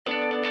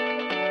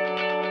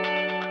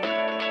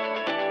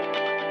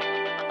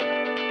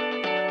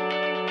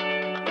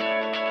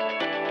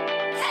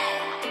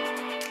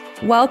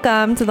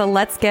Welcome to the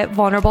Let's Get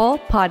Vulnerable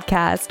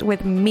podcast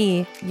with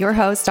me, your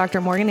host, Dr.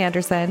 Morgan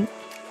Anderson,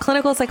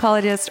 clinical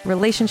psychologist,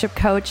 relationship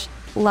coach,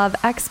 love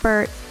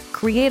expert,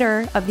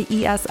 creator of the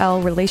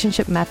ESL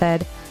relationship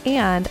method,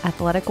 and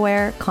athletic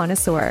wear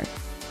connoisseur.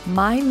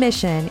 My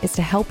mission is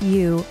to help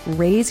you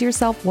raise your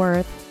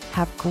self-worth,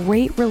 have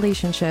great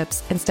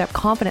relationships, and step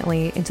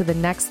confidently into the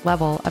next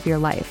level of your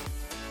life.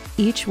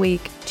 Each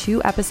week,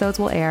 2 episodes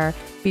will air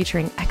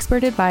featuring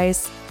expert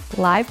advice,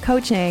 live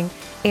coaching,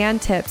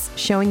 and tips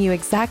showing you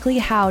exactly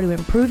how to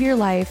improve your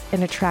life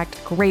and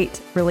attract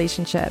great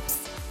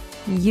relationships.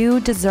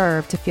 You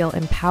deserve to feel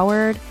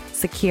empowered,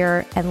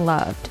 secure, and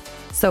loved.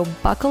 So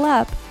buckle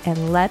up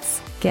and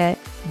let's get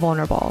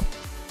vulnerable.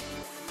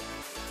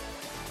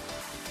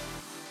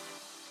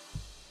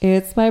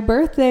 It's my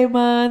birthday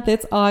month.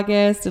 It's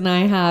August, and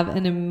I have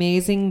an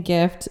amazing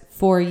gift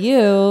for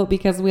you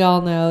because we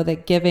all know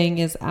that giving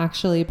is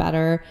actually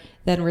better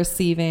than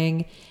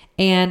receiving.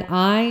 And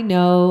I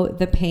know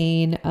the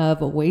pain of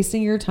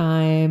wasting your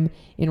time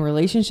in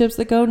relationships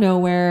that go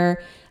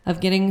nowhere, of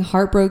getting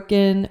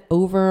heartbroken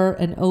over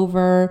and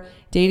over,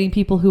 dating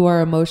people who are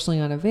emotionally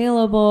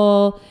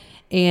unavailable,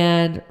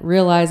 and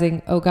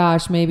realizing, oh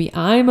gosh, maybe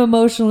I'm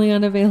emotionally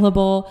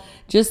unavailable.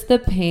 Just the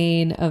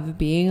pain of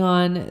being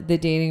on the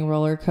dating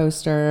roller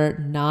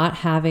coaster, not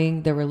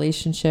having the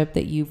relationship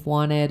that you've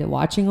wanted,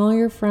 watching all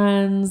your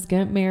friends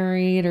get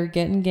married or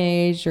get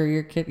engaged, or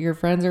your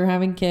friends are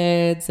having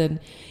kids, and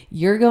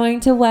you're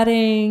going to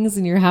weddings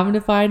and you're having to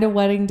find a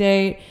wedding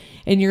date,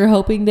 and you're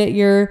hoping that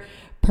your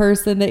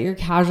person that you're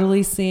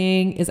casually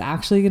seeing is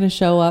actually going to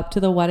show up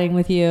to the wedding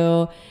with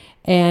you.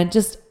 And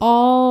just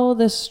all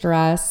the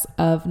stress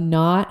of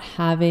not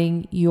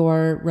having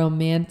your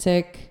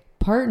romantic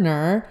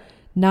partner,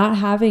 not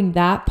having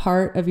that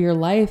part of your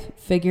life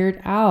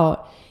figured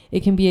out.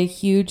 It can be a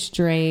huge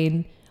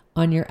drain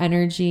on your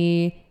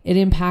energy. It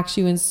impacts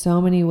you in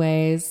so many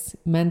ways,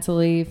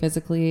 mentally,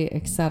 physically,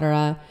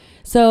 etc.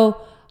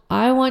 So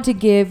I want to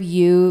give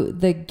you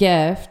the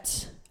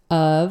gift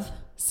of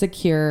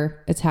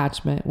secure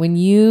attachment. When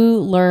you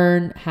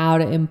learn how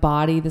to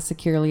embody the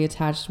securely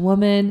attached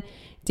woman,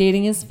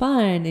 dating is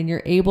fun and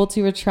you're able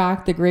to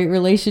attract the great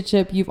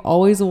relationship you've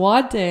always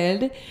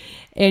wanted,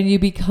 and you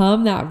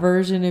become that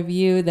version of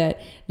you that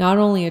not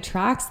only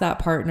attracts that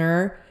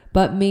partner,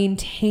 but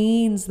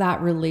maintains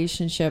that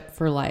relationship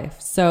for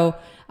life. So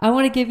I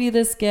want to give you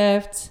this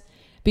gift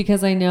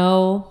because I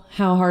know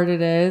how hard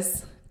it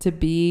is to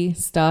be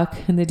stuck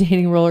in the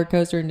dating roller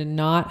coaster and to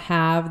not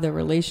have the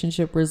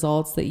relationship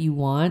results that you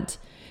want.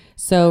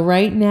 So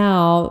right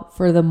now,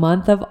 for the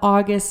month of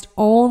August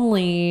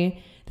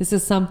only, this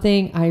is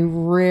something I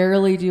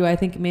rarely do. I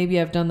think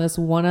maybe I've done this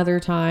one other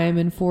time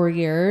in 4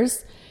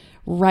 years.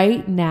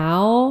 Right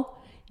now,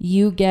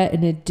 you get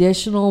an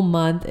additional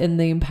month in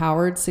the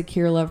Empowered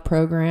Secure Love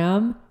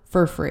program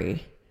for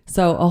free.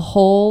 So a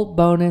whole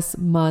bonus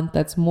month.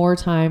 That's more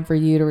time for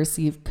you to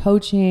receive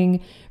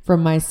coaching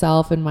from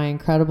myself and my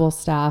incredible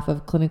staff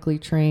of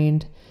clinically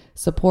trained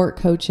support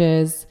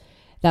coaches.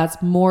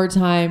 That's more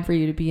time for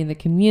you to be in the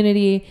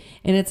community,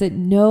 and it's at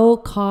no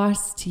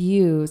cost to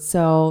you.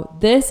 So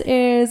this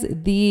is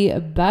the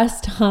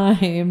best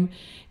time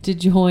to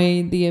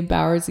join the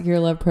Empowered Secure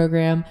Love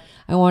program.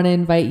 I want to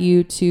invite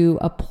you to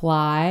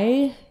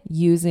apply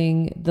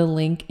using the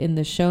link in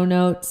the show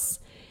notes.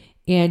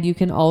 And you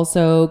can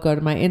also go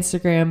to my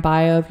Instagram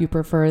bio if you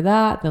prefer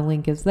that. The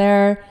link is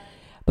there.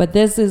 But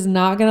this is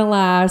not going to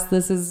last.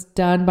 This is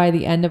done by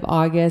the end of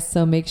August.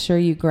 So make sure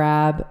you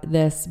grab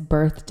this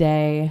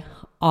birthday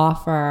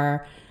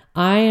offer.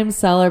 I am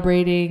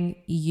celebrating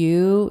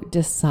you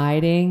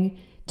deciding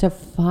to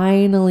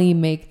finally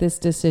make this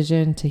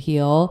decision to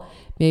heal.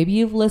 Maybe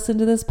you've listened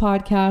to this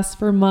podcast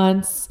for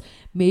months.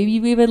 Maybe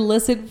you've even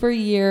listened for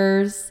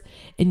years,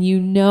 and you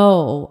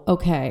know,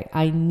 okay,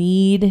 I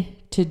need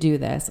to do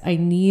this. I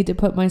need to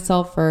put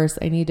myself first.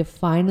 I need to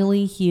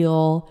finally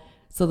heal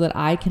so that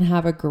I can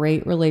have a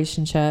great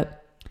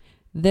relationship.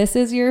 This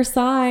is your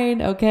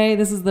sign, okay?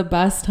 This is the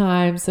best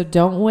time. So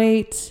don't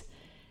wait.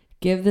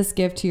 Give this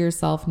gift to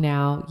yourself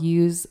now.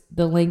 Use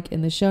the link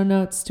in the show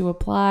notes to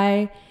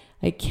apply.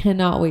 I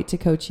cannot wait to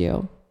coach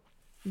you.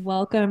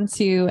 Welcome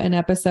to an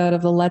episode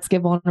of the Let's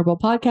Get Vulnerable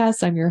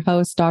podcast. I'm your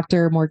host,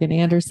 Dr. Morgan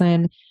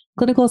Anderson,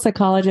 clinical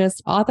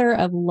psychologist, author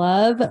of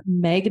Love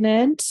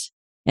Magnet,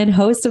 and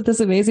host of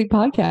this amazing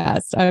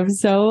podcast. I'm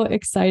so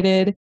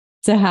excited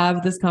to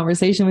have this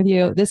conversation with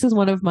you. This is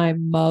one of my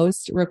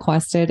most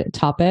requested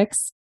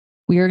topics.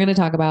 We are going to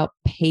talk about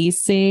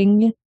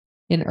pacing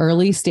in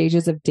early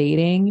stages of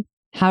dating,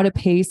 how to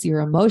pace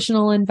your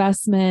emotional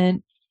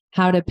investment,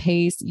 how to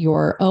pace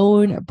your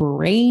own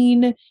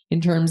brain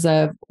in terms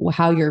of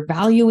how you're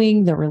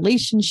valuing the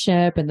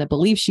relationship and the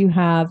beliefs you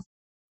have.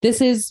 This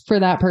is for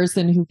that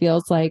person who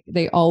feels like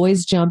they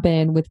always jump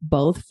in with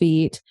both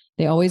feet.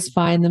 They always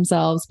find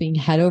themselves being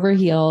head over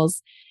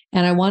heels.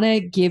 And I want to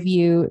give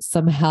you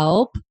some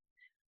help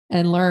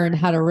and learn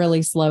how to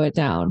really slow it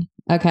down.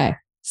 Okay.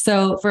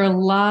 So for a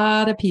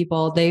lot of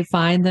people, they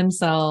find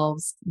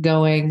themselves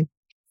going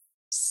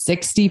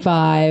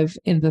 65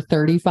 in the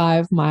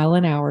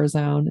 35-mile-an-hour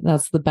zone.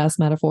 That's the best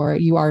metaphor.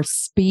 You are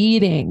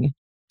speeding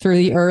through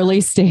the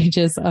early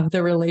stages of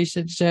the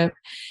relationship.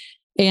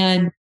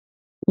 And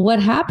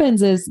what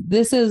happens is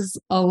this is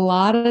a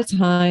lot of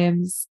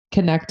times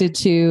connected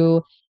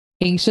to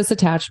anxious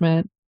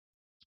attachment,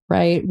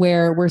 right?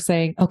 Where we're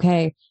saying,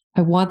 okay,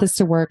 I want this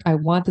to work. I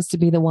want this to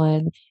be the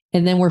one.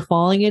 And then we're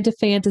falling into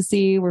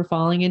fantasy. We're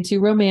falling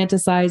into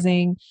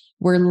romanticizing.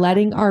 We're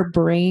letting our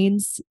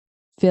brains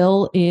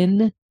fill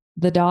in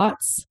the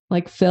dots,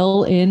 like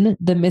fill in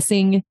the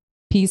missing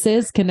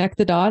pieces, connect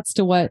the dots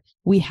to what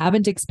we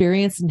haven't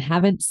experienced and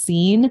haven't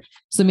seen.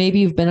 So maybe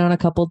you've been on a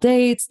couple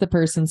dates, the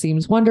person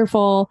seems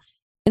wonderful,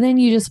 and then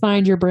you just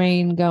find your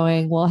brain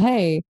going, well,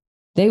 hey,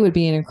 they would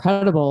be an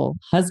incredible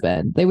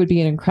husband. They would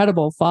be an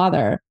incredible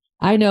father.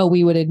 I know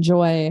we would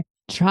enjoy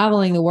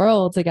traveling the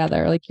world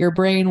together. Like your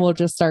brain will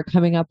just start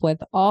coming up with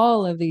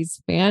all of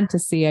these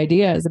fantasy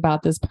ideas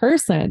about this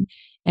person,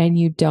 and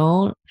you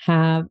don't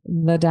have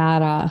the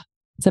data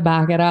to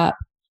back it up.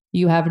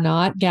 You have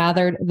not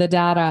gathered the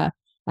data.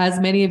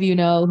 As many of you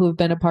know who've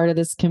been a part of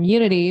this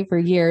community for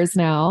years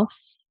now,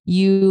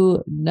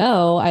 you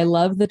know I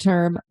love the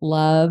term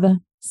love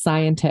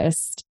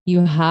scientist.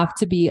 You have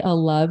to be a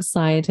love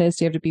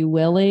scientist. You have to be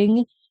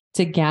willing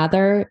to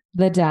gather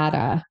the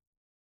data.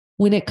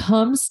 When it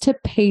comes to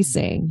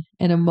pacing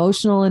and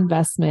emotional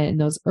investment in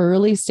those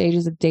early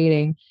stages of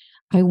dating,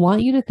 I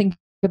want you to think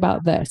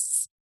about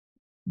this.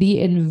 The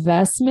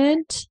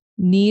investment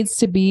needs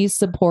to be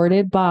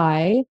supported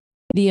by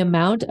the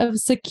amount of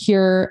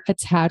secure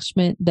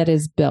attachment that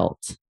is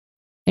built.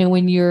 And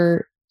when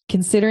you're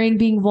considering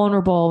being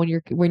vulnerable,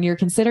 when you're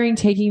considering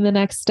taking the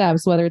next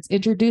steps, whether it's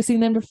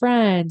introducing them to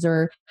friends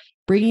or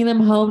bringing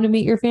them home to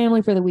meet your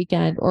family for the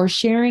weekend or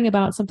sharing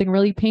about something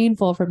really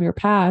painful from your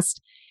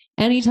past,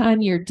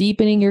 anytime you're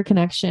deepening your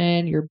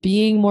connection, you're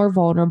being more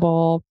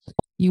vulnerable,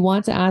 you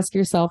want to ask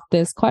yourself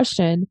this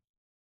question: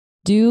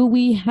 do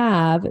we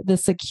have the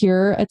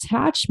secure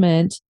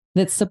attachment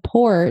that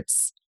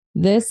supports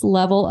this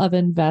level of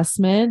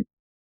investment,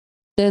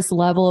 this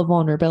level of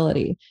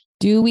vulnerability?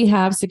 Do we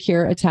have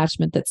secure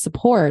attachment that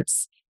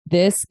supports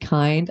this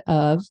kind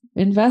of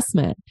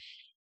investment?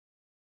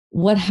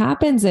 What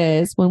happens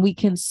is when we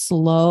can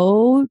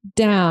slow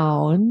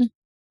down,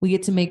 we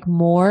get to make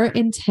more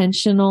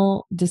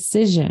intentional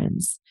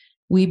decisions.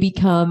 We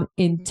become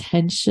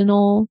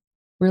intentional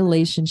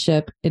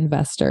relationship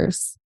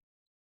investors.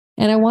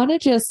 And I want to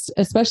just,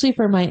 especially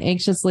for my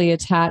anxiously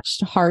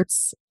attached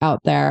hearts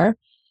out there,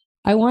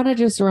 I want to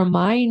just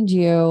remind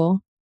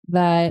you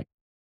that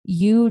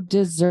you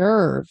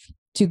deserve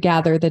to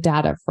gather the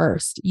data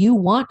first. You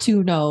want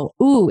to know,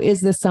 ooh,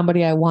 is this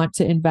somebody I want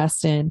to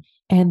invest in?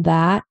 And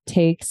that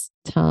takes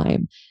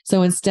time.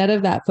 So instead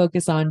of that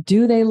focus on,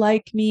 do they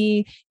like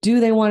me? Do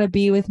they want to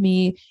be with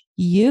me?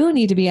 You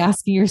need to be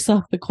asking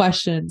yourself the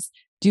questions.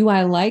 Do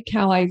I like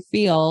how I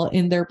feel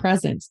in their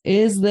presence?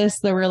 Is this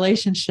the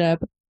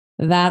relationship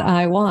that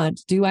I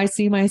want? Do I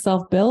see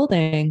myself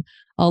building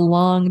a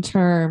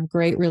long-term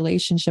great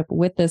relationship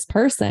with this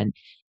person?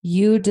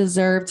 You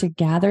deserve to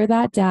gather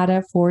that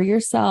data for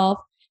yourself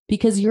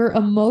because your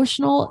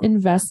emotional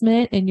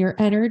investment and your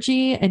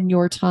energy and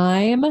your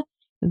time,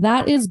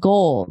 that is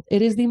gold.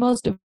 It is the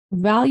most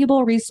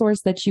valuable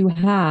resource that you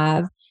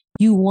have.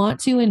 You want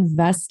to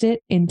invest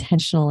it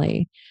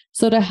intentionally.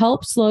 So to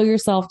help slow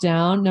yourself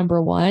down, number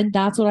one,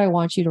 that's what I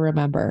want you to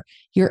remember.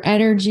 Your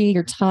energy,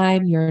 your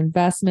time, your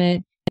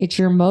investment, it's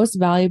your most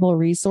valuable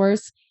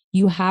resource.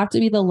 You have to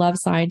be the love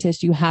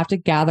scientist. You have to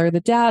gather the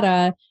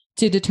data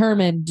to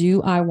determine,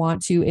 do I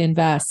want to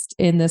invest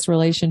in this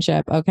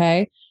relationship?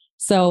 Okay.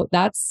 So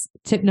that's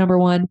tip number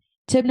one.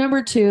 Tip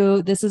number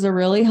two, this is a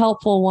really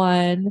helpful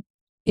one,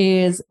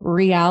 is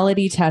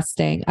reality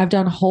testing. I've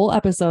done whole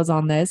episodes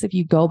on this. If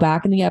you go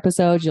back in the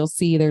episodes, you'll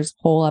see there's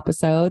whole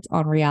episodes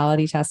on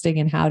reality testing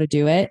and how to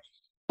do it.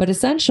 But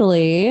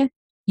essentially,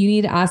 you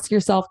need to ask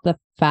yourself the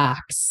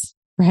facts,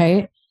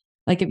 right?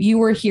 Like if you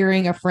were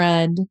hearing a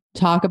friend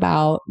talk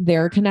about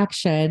their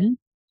connection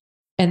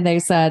and they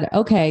said,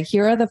 okay,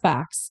 here are the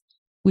facts.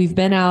 We've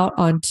been out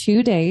on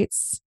 2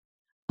 dates.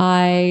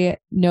 I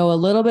know a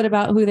little bit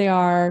about who they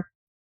are.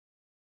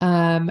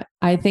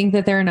 I think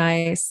that they're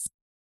nice.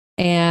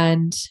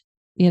 And,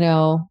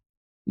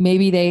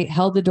 maybe they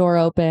held the door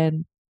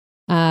open.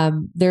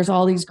 There's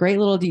all these great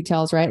little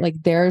details, right? Like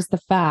there's the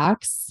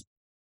facts.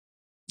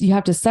 You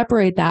have to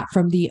separate that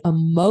from the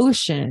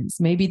emotions.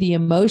 Maybe the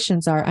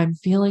emotions are, I'm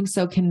feeling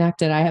so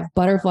connected. I have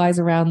butterflies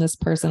around this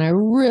person. I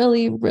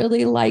really,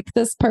 really like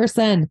this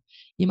person.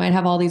 You might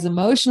have all these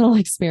emotional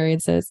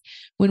experiences.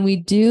 When we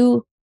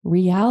do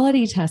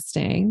reality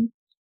testing,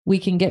 we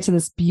can get to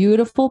this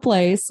beautiful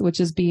place, which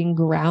is being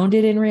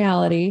grounded in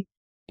reality,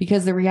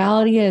 because the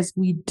reality is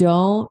we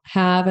don't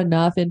have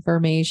enough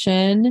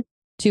information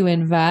to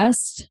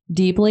invest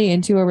deeply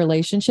into a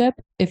relationship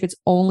if it's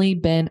only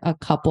been a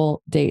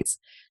couple dates.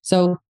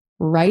 So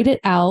write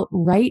out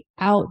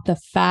the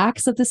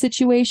facts of the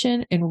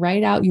situation and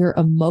write out your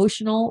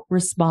emotional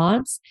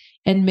response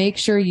and make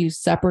sure you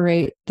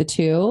separate the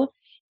two.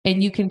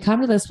 And you can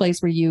come to this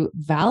place where you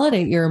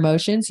validate your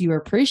emotions, you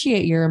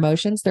appreciate your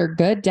emotions, they're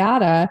good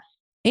data,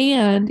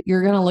 and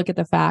you're going to look at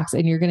the facts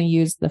and you're going to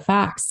use the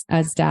facts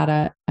as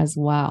data as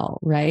well,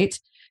 right?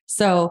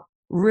 So,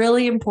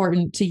 really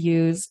important to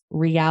use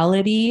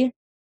reality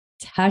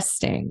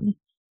testing.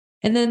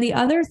 And then the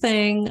other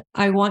thing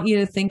I want you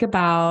to think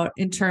about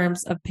in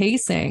terms of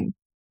pacing,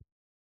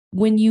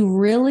 when you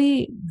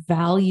really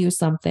value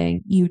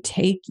something, you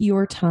take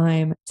your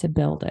time to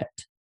build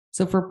it.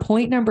 So for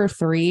point number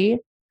 3,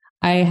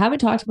 I haven't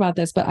talked about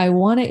this, but I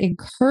want to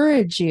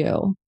encourage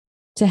you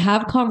to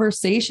have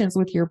conversations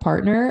with your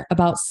partner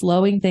about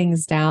slowing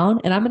things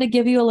down. And I'm going to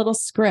give you a little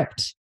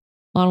script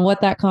on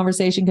what that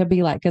conversation could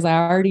be like, because I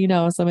already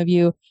know some of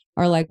you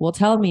are like, well,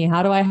 tell me,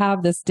 how do I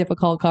have this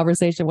difficult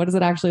conversation? What does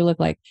it actually look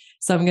like?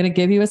 So I'm going to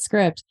give you a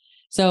script.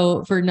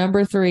 So for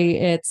number 3,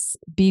 it's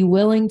be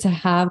willing to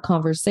have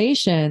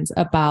conversations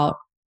about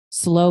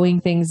slowing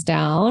things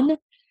down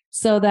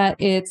so that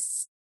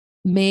it's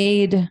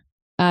made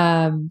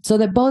so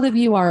that both of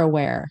you are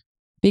aware.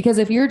 Because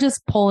if you're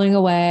just pulling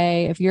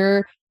away, if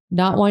you're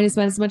not wanting to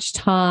spend as much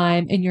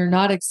time and you're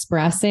not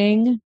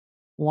expressing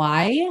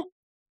why,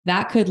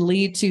 that could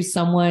lead to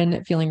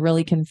someone feeling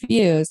really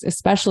confused,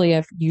 especially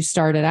if you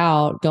started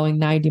out going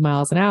 90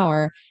 miles an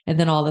hour and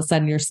then all of a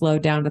sudden you're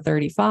slowed down to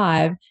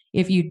 35.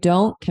 If you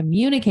don't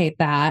communicate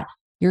that,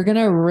 you're going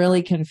to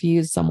really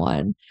confuse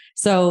someone.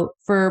 So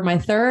for my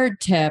third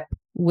tip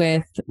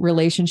with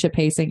relationship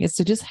pacing is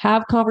to just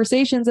have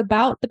conversations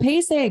about the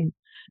pacing.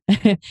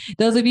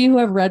 Those of you who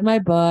have read my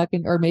book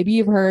or maybe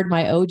you've heard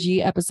my OG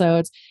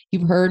episodes,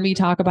 you've heard me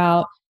talk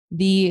about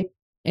the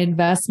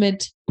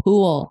investment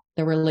pool,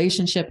 the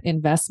relationship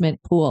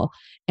investment pool.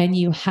 And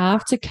you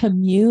have to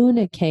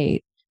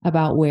communicate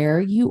about where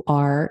you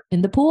are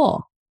in the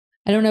pool.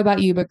 I don't know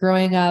about you, but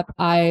growing up,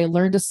 I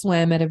learned to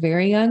swim at a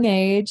very young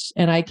age,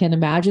 and I can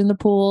imagine the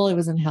pool. It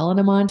was in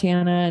Helena,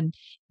 Montana, and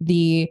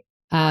the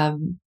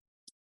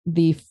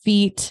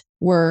feet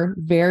were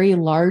very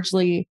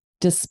largely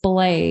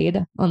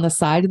displayed on the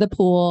side of the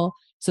pool.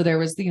 So there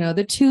was,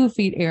 the 2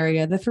 feet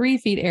area, the 3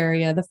 feet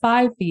area, the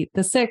 5 feet,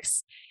 the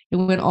 6. It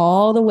went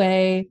all the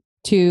way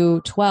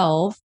to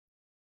 12.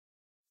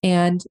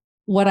 And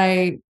what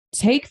I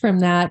take from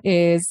that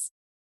is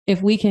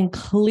if we can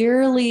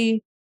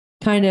clearly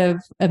kind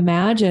of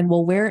imagine,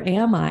 well, where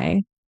am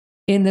I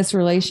in this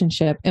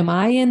relationship? Am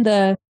I in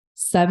the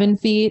 7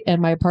 feet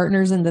and my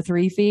partner's in the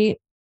 3 feet?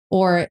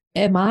 Or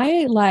am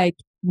I like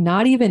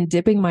not even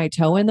dipping my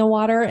toe in the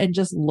water and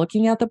just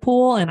looking at the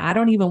pool and I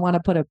don't even want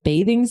to put a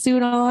bathing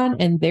suit on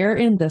and they're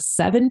in the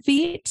 7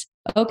 feet?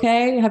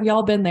 Okay. Have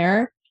y'all been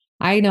there?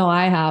 I know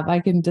I have. I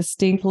can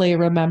distinctly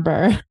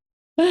remember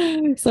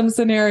some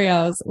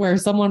scenarios where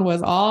someone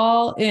was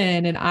all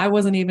in and I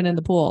wasn't even in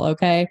the pool.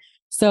 Okay.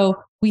 So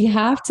we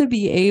have to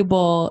be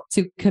able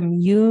to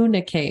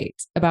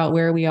communicate about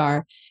where we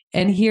are.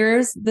 And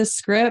here's the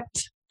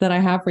script that I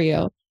have for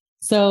you.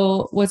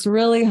 So what's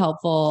really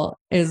helpful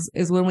is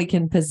when we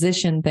can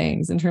position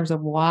things in terms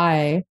of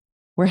why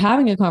we're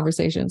having a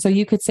conversation. So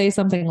you could say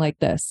something like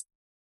this: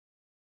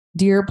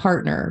 dear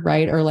partner,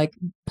 right? Or like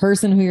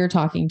person who you're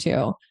talking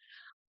to.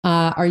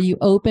 Are you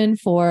open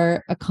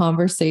for a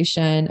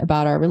conversation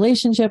about our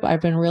relationship?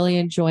 I've been really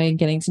enjoying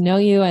getting to know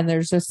you, and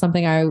there's just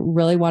something I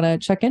really want to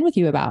check in with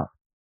you about.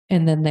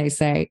 And then they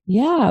say,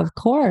 yeah, of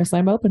course,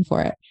 I'm open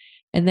for it.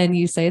 And then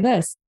you say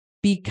this: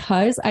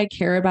 because I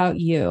care about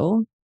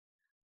you,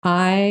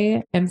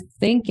 I am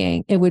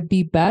thinking it would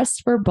be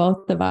best for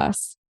both of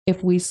us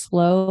if we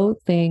slow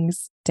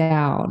things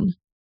down.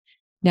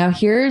 Now,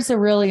 here's a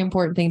really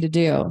important thing to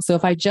do. So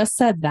if I just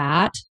said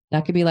that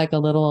could be like a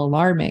little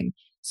alarming.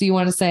 So you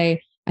want to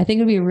say, I think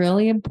it'd be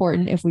really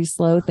important if we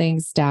slow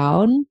things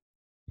down.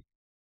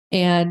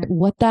 And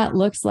what that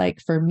looks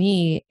like for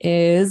me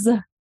is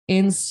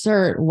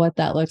insert what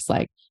that looks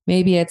like.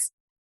 Maybe it's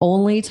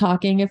only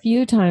talking a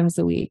few times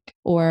a week,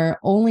 or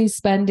only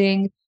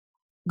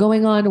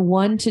going on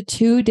 1 to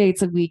 2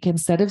 dates a week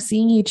instead of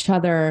seeing each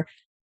other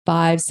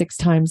 5-6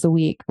 times a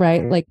week,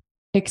 right? Like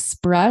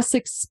express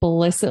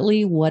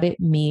explicitly what it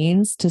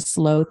means to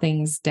slow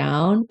things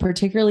down,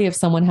 particularly if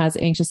someone has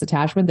anxious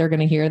attachment. They're going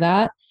to hear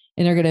that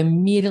and they're going to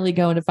immediately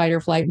go into fight or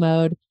flight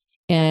mode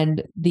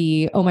and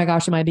oh my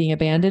gosh, am I being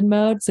abandoned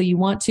mode? So you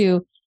want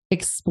to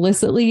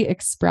explicitly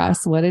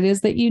express what it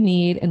is that you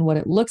need and what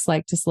it looks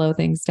like to slow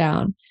things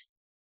down.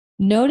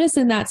 Notice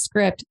in that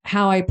script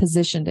how I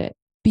positioned it.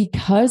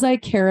 Because I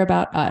care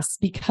about us,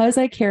 because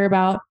I care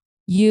about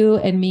you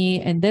and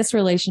me and this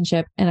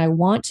relationship, and I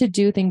want to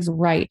do things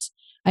right,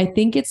 I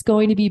think it's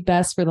going to be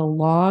best for the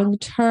long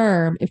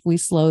term if we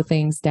slow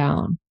things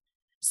down.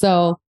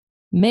 So,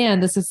 man,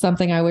 this is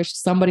something I wish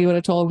somebody would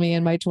have told me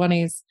in my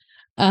 20s.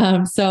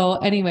 So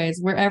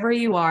anyways, wherever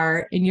you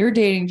are in your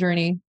dating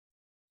journey,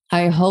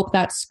 I hope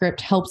that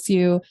script helps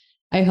you.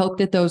 I hope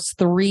that those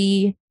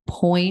 3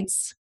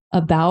 points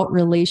about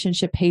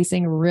relationship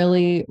pacing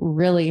really,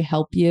 really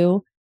help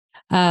you.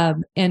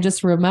 And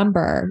just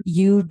remember,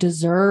 you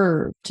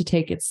deserve to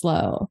take it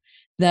slow,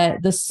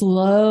 that the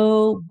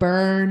slow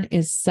burn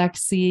is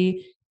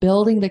sexy.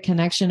 building the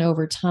connection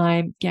over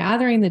time,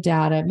 gathering the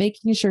data,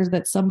 making sure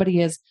that somebody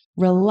is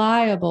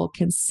reliable,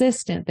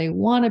 consistent, they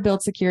want to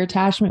build secure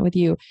attachment with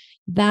you.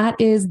 That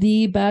is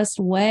the best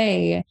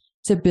way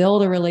to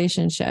build a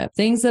relationship.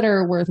 Things that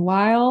are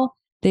worthwhile,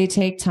 they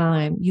take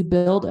time. You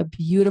build a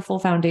beautiful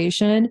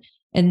foundation,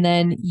 and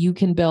then you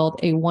can build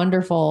a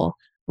wonderful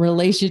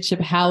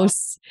relationship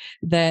house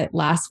that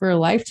lasts for a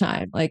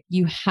lifetime. Like,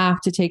 you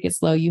have to take it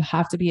slow. You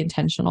have to be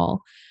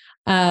intentional.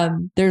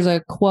 There's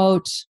a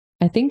quote,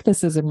 I think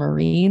this is a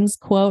Marines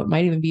quote,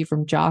 might even be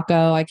from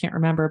Jocko, I can't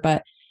remember,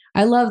 but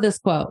I love this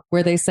quote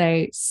where they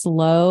say,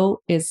 slow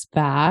is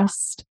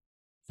fast,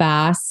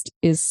 fast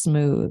is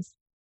smooth.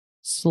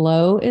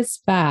 Slow is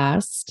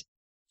fast,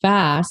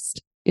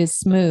 fast is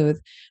smooth.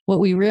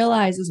 What we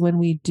realize is when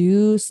we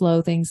do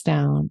slow things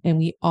down and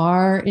we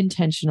are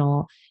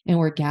intentional and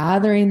we're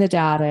gathering the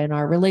data in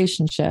our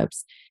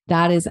relationships,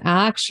 that is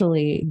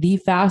actually the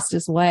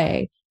fastest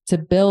way to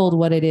build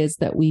what it is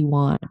that we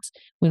want.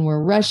 When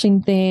we're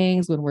rushing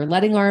things, when we're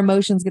letting our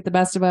emotions get the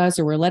best of us,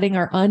 or we're letting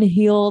our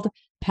unhealed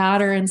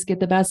patterns get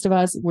the best of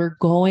us, we're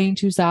going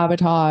to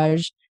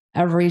sabotage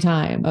every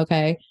time.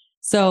 Okay.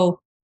 So,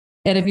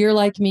 and if you're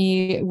like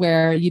me,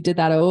 where you did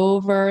that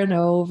over and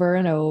over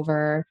and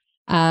over,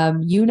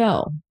 you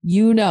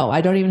know,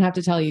 I don't even have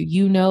to tell you,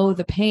 you know,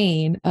 the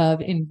pain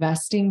of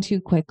investing too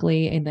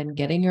quickly and then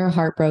getting your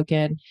heart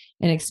broken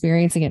and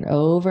experiencing it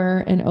over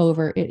and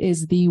over. It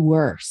is the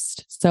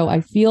worst. So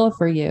I feel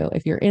for you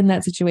if you're in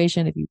that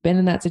situation, if you've been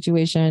in that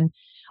situation.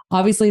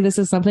 Obviously, this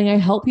is something I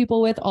help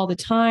people with all the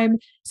time.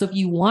 So if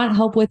you want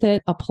help with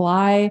it,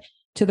 apply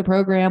to the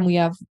program. We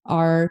have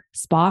our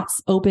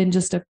spots open,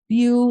 just a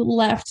few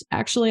left.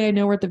 Actually, I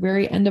know we're at the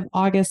very end of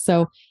August,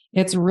 so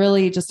it's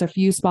really just a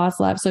few spots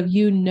left. So if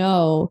you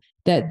know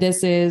that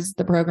this is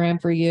the program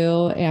for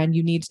you and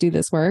you need to do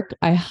this work,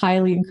 I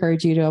highly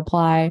encourage you to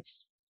apply.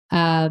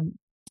 And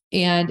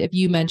if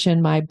you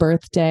mention my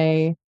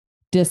birthday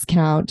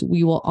discount,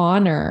 we will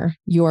honor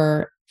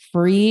your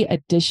free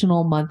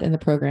additional month in the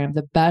program,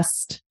 the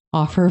best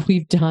offer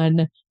we've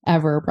done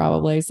ever,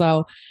 probably.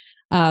 So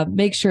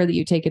make sure that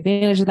you take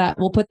advantage of that.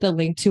 We'll put the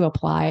link to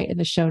apply in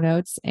the show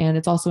notes, and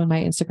it's also in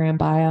my Instagram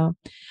bio.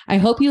 I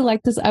hope you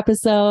liked this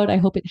episode. I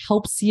hope it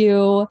helps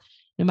you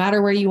no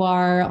matter where you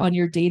are on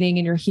your dating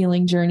and your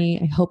healing journey.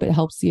 I hope it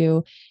helps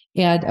you.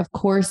 And of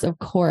course,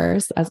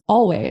 as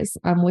always,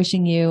 I'm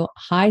wishing you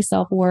high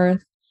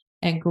self-worth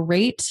and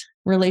great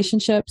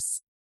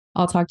relationships.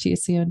 I'll talk to you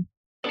soon.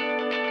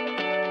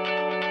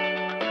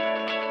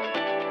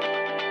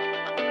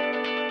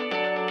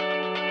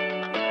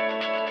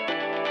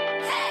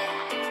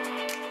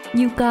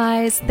 You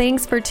guys,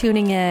 thanks for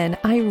tuning in.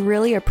 I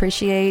really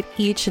appreciate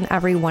each and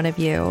every one of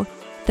you.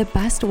 The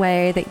best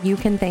way that you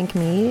can thank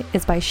me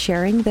is by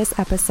sharing this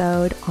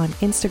episode on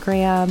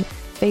Instagram,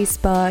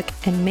 Facebook,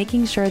 and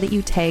making sure that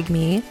you tag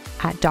me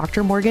at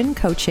Dr. Morgan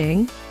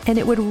Coaching. And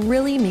it would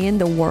really mean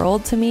the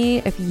world to me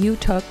if you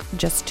took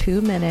just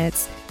 2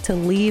 minutes to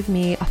leave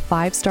me a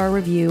 5-star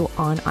review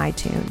on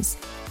iTunes.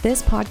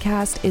 This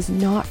podcast is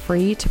not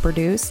free to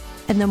produce,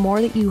 and the more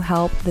that you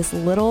help this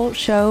little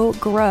show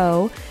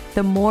grow,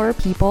 the more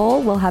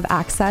people will have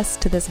access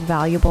to this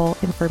valuable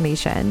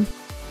information.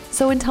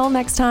 So until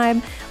next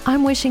time,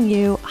 I'm wishing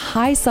you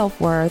high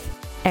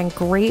self-worth and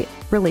great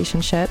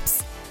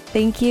relationships.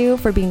 Thank you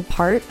for being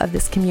part of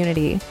this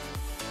community.